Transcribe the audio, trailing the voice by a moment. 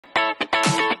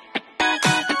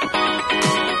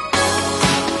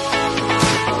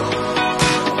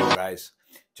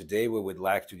Today we would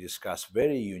like to discuss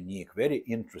very unique, very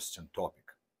interesting topic.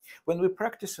 When we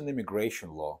practice in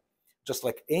immigration law, just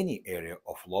like any area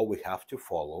of law, we have to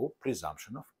follow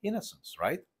presumption of innocence,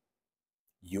 right?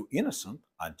 You innocent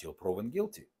until proven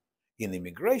guilty. In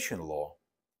immigration law,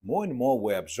 more and more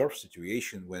we observe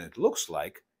situation when it looks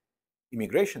like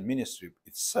immigration ministry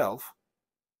itself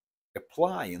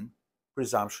applying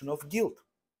presumption of guilt.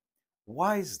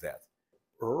 Why is that?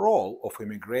 Role of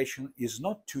immigration is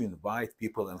not to invite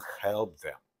people and help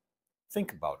them.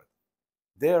 Think about it.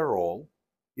 Their role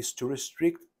is to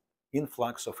restrict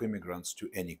influx of immigrants to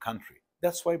any country.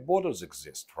 That's why borders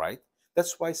exist, right?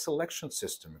 That's why selection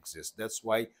system exists. That's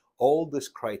why all this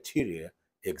criteria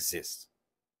exists.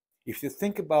 If you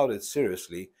think about it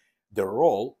seriously, the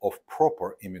role of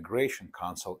proper immigration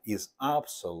counsel is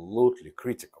absolutely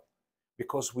critical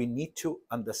because we need to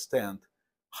understand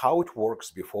how it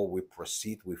works before we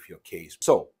proceed with your case.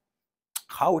 So,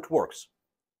 how it works?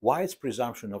 Why is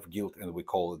presumption of guilt and we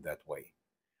call it that way?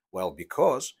 Well,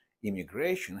 because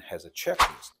immigration has a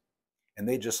checklist and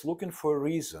they're just looking for a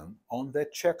reason on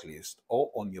that checklist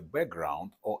or on your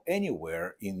background or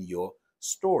anywhere in your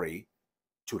story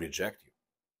to reject you.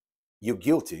 You're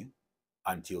guilty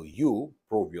until you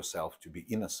prove yourself to be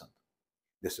innocent.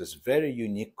 This is a very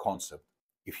unique concept.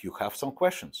 If you have some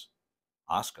questions,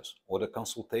 ask us, order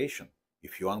consultation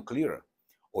if you're unclear,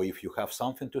 or if you have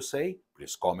something to say,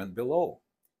 please comment below.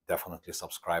 Definitely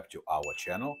subscribe to our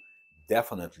channel.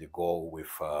 Definitely go with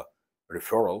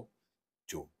referral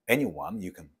to anyone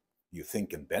you think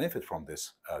can benefit from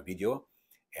this video,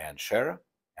 and share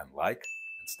and like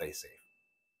and stay safe.